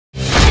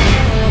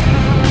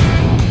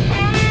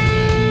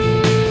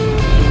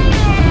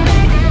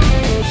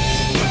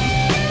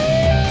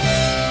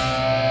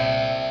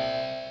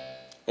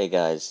Hey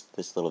guys,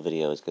 this little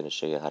video is going to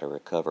show you how to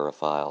recover a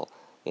file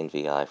in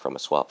VI from a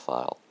swap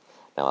file.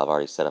 Now I've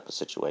already set up a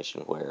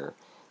situation where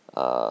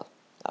I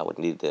would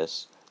need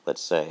this.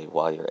 Let's say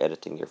while you're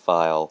editing your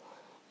file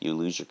you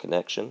lose your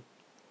connection,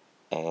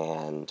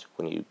 and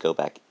when you go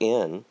back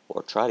in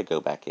or try to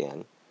go back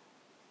in,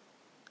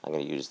 I'm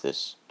going to use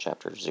this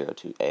chapter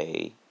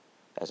 02A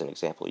as an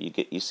example.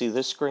 You see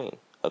this screen.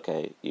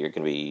 Okay, you're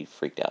going to be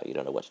freaked out. You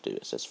don't know what to do.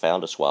 It says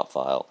found a swap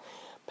file.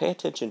 Pay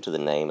attention to the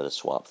name of the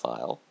swap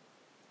file.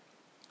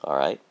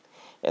 Alright,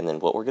 and then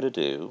what we're going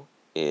to do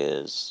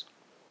is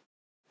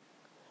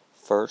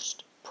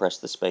first press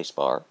the space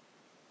bar.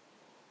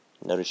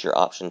 Notice your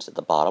options at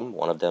the bottom.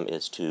 One of them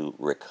is to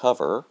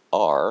recover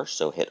R,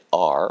 so hit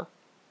R.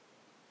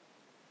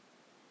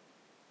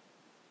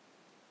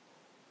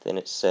 Then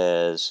it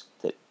says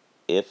that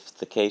if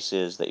the case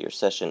is that your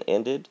session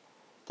ended,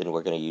 then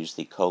we're going to use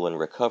the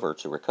 :recover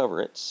to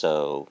recover it.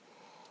 So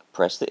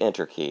press the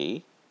Enter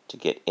key to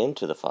get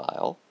into the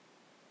file.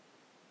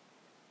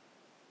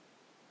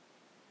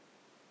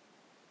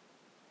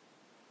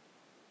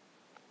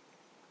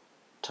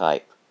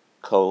 Type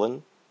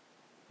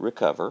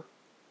 :recover.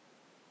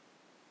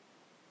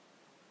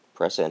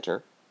 Press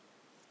Enter.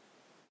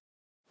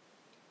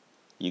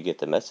 You get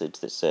the message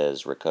that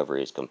says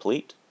recovery is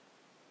complete.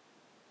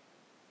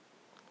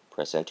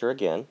 Press Enter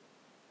again.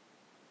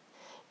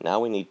 Now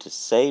we need to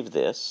save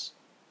this,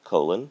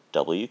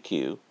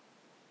 :WQ.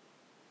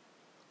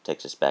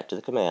 Takes us back to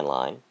the command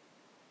line.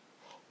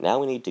 Now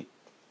we need to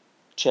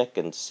check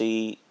and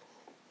see,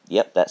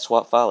 yep, that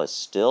swap file is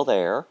still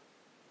there.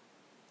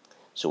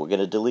 So we're going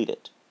to delete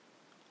it.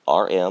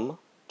 RM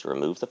to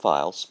remove the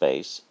file,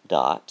 space,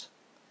 dot,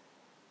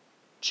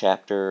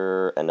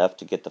 chapter enough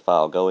to get the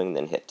file going,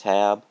 then hit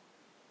Tab,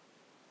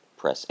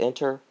 press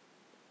Enter.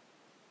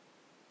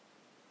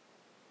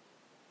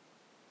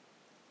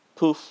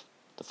 Poof,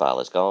 the file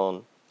is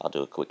gone. I'll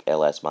do a quick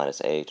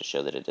ls-a to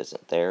show that it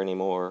isn't there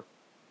anymore.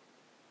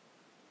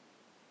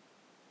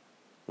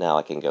 Now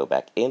I can go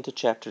back into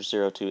chapter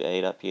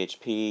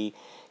 02a.php.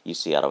 You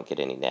see I don't get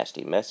any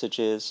nasty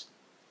messages.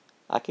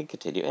 I can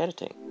continue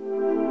editing.